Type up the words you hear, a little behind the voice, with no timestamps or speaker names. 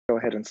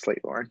ahead and slate,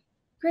 Lauren.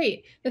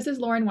 Great. This is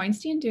Lauren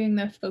Weinstein doing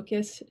the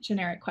Focus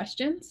Generic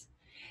Questions.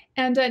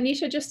 And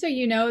Nisha, just so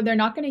you know, they're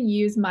not going to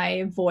use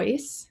my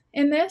voice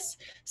in this.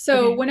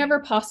 So Okay. whenever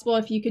possible,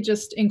 if you could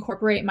just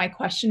incorporate my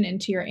question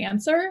into your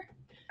answer,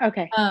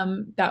 Okay.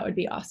 that would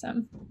be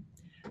awesome.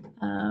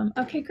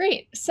 Okay,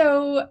 great.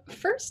 So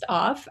first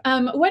off,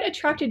 what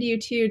attracted you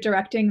to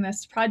directing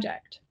this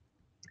project?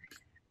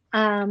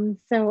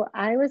 So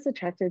I was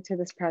attracted to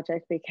this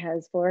project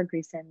because Flora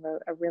Greason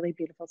wrote a really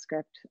beautiful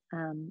script.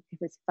 It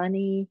was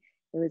funny,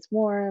 it was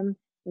warm,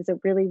 it was a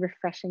really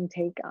refreshing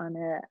take on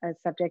a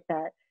subject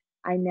that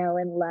I know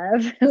and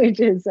love,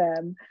 which is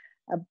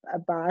a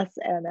boss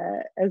and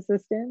a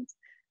assistant.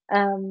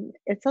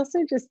 It's also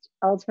just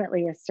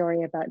ultimately a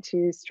story about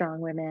two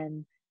strong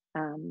women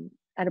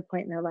at a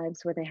point in their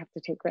lives where they have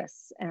to take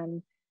risks.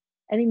 And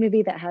any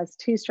movie that has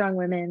two strong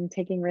women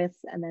taking risks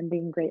and then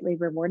being greatly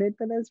rewarded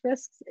for those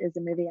risks is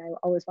a movie I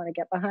always want to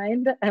get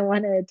behind. I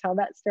want to tell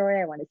that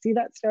story. I want to see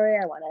that story.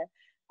 I want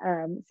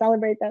to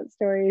celebrate that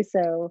story.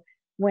 So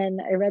when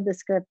I read the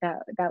script,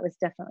 that was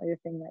definitely the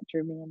thing that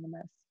drew me in the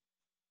most.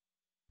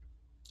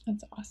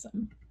 That's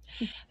awesome.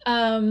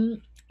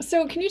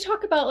 So can you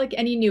talk about like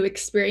any new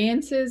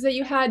experiences that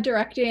you had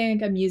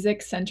directing a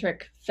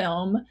music-centric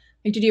film?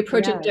 Like, did you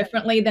approach it Yeah.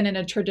 differently than in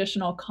a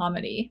traditional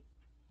comedy?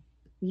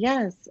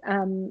 Yes.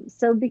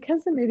 So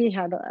because the movie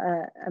had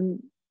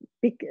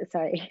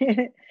sorry.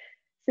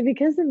 So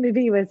because the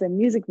movie was a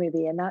music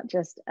movie and not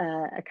just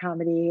a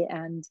comedy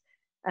and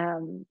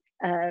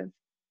a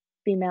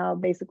female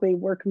basically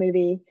work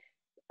movie,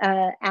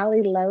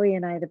 Ali Lowy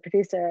and I, the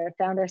producer,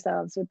 found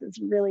ourselves with this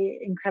really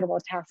incredible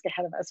task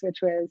ahead of us,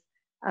 which was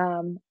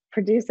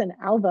produce an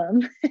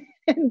album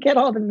and get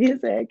all the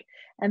music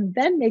and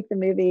then make the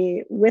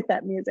movie with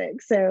that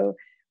music. So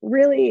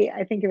really,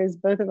 I think it was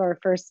both of our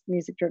first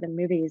music-driven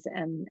movies,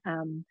 and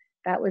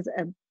that was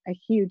a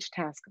huge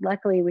task.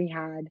 Luckily, we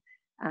had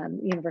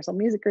Universal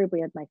Music Group,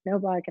 we had Mike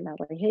Noblock and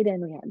Natalie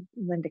Hayden, we had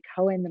Linda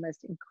Cohen, the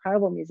most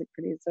incredible music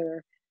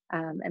producer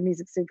and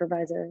music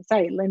supervisor.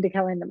 Sorry, Linda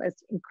Cohen, the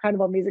most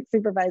incredible music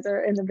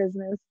supervisor in the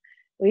business.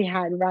 We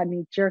had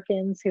Rodney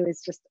Jerkins, who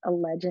is just a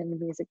legend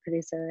music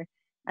producer.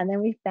 And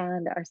then we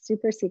found our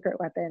super secret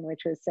weapon,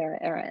 which was Sarah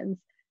Aarons,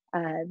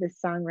 this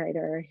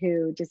songwriter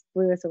who just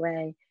blew us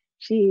away.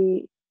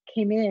 She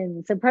came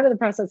in. So part of the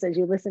process is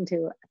you listen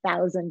to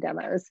 1,000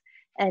 demos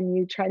and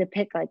you try to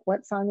pick like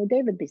what song would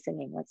David be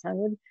singing? What song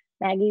would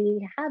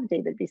Maggie have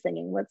David be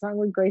singing? What song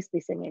would Grace be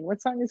singing?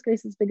 What song is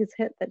Grace's biggest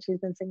hit that she's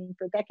been singing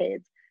for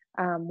decades?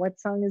 What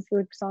song is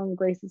the song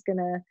Grace is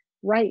gonna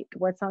write?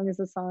 What song is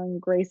the song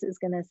Grace is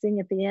gonna sing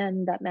at the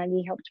end that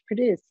Maggie helped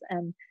produce?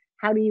 And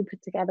how do you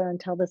put together and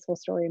tell this whole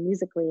story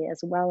musically as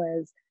well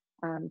as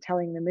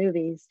telling the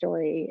movie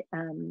story?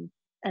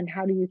 And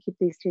how do you keep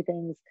these two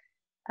things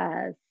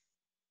uh,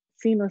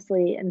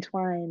 seamlessly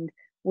entwined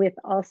with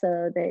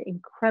also the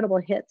incredible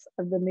hits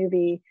of the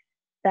movie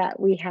that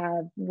we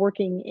have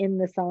working in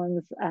the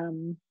songs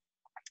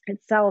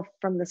itself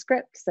from the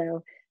script.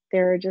 So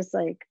they're just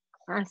like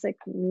classic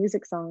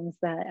music songs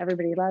that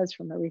everybody loves,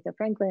 from Aretha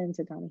Franklin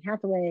to Donny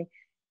Hathaway,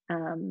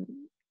 um,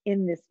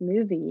 in this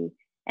movie.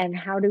 And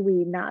how do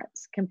we not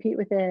compete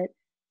with it?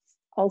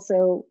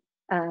 Also,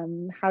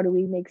 how do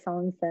we make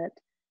songs that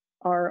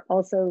are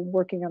also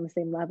working on the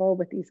same level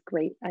with these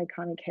great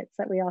iconic hits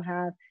that we all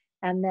have?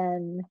 And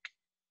then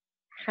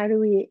how do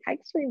we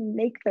actually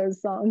make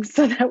those songs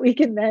so that we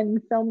can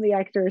then film the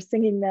actors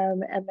singing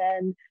them and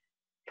then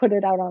put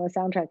it out on a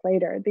soundtrack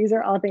later? These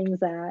are all things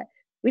that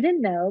we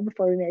didn't know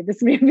before we made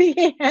this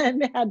movie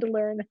and had to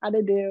learn how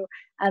to do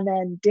and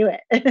then do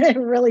it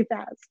really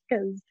fast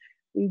because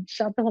we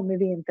shot the whole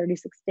movie in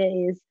 36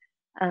 days.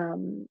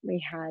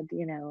 We had,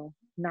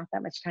 not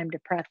that much time to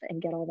prep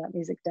and get all that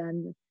music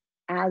done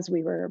as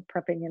we were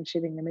prepping and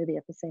shooting the movie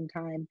at the same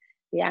time.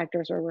 The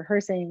actors were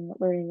rehearsing,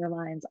 learning their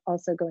lines,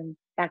 also going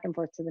back and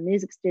forth to the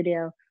music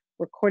studio,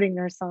 recording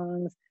their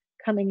songs,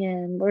 coming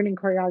in, learning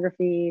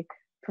choreography,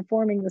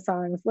 performing the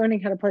songs,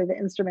 learning how to play the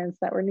instruments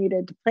that were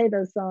needed to play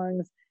those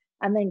songs,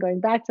 and then going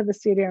back to the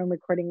studio and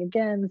recording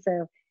again.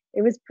 So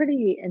it was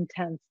pretty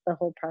intense. The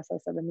whole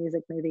process of a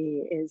music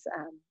movie is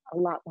a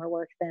lot more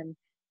work than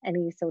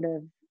any sort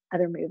of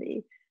other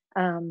movie.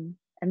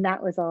 And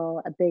that was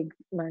all a big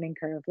learning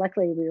curve.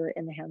 Luckily, we were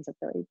in the hands of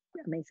really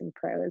amazing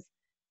pros.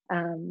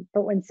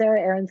 But when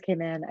Sarah Aarons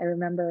came in, I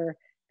remember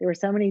there were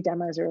so many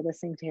demos we were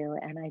listening to,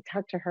 and I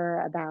talked to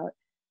her about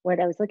what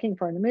I was looking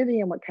for in the movie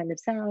and what kind of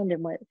sound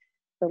and what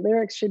the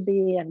lyrics should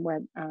be and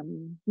what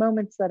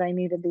moments that I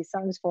needed these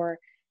songs for.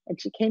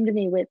 And she came to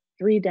me with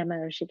 3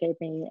 demos she gave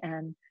me,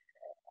 and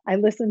I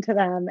listened to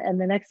them.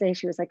 And the next day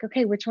she was like,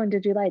 okay, which one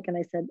did you like? And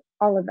I said,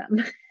 all of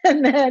them.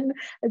 And then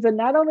I said,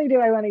 not only do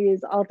I want to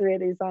use all 3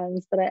 of these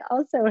songs, but I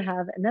also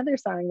have another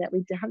song that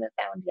we haven't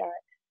found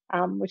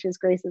yet, which is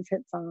Grace's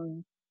hit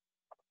song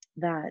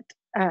that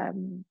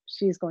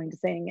she's going to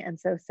sing. And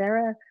so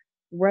Sarah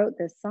wrote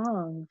this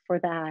song for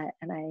that,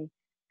 and I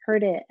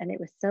heard it, and it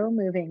was so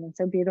moving and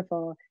so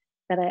beautiful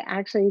that I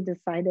actually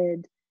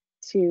decided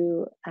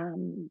to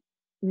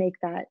make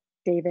that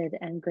David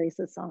and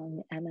Grace's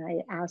song, and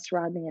I asked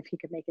Rodney if he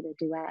could make it a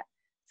duet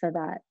so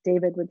that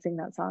David would sing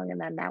that song, and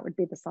then that would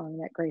be the song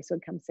that Grace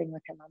would come sing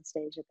with him on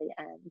stage at the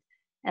end.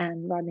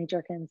 And Rodney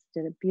Jerkins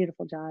did a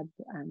beautiful job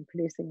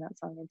producing that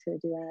song into a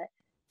duet.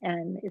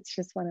 And it's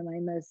just one of my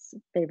most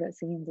favorite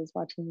scenes is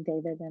watching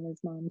David and his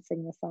mom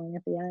sing the song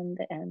at the end.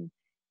 And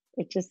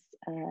it just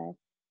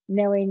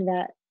knowing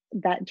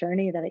that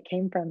journey that it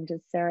came from,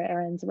 just Sarah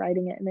Aarons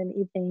writing it in an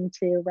evening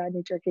to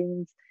Rodney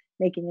Jerkins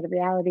making it a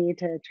reality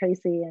to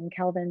Tracy and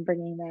Kelvin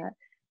bringing that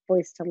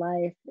voice to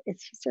life.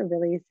 It's just a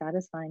really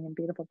satisfying and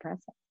beautiful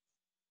process.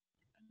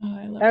 Oh,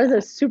 I love That was a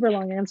that. super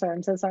long answer.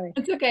 I'm so sorry.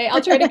 It's okay.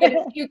 I'll try to get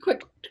a few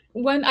quick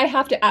one I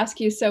have to ask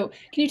you. So,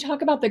 can you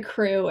talk about the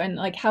crew and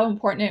like how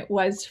important it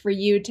was for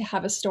you to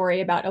have a story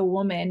about a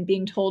woman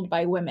being told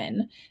by women?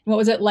 And what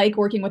was it like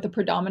working with a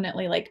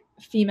predominantly like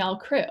female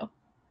crew?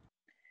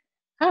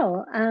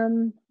 Oh,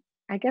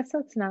 I guess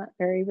that's not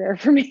very rare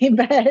for me,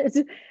 but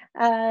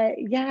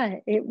yeah,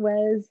 it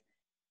was.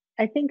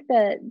 I think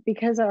that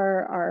because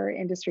our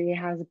industry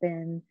has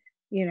been,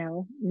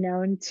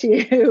 known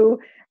to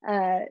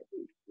uh,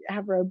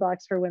 have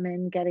roadblocks for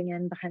women getting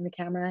in behind the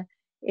camera,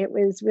 it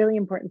was really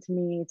important to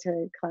me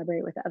to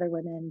collaborate with other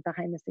women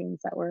behind the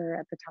scenes that were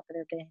at the top of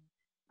their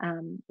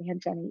game. We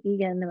had Jenny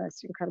Egan, the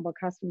most incredible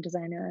costume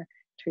designer,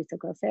 Teresa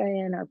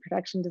Glossarian, our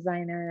production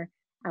designer,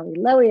 Ali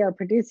Lowy, our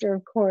producer,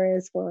 of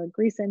course, Laura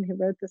Greason, who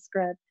wrote the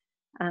script,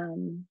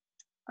 um,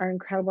 our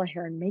incredible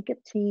hair and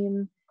makeup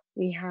team.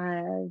 We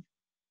have,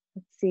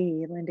 let's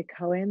see, Linda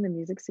Cohen, the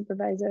music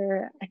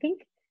supervisor. I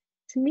think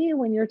to me,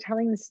 when you're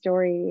telling the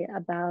story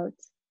about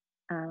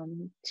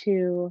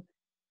two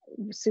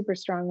super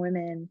strong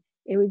women,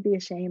 it would be a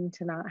shame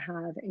to not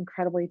have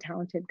incredibly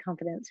talented,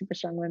 confident, super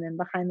strong women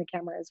behind the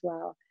camera as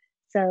well.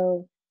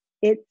 So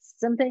it's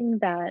something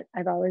that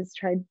I've always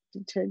tried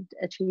to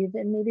achieve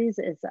in movies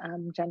is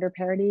gender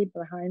parity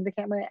behind the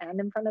camera and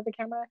in front of the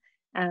camera.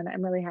 And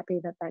I'm really happy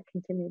that that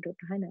continued with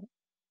behind it.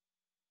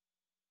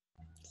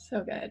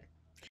 So good.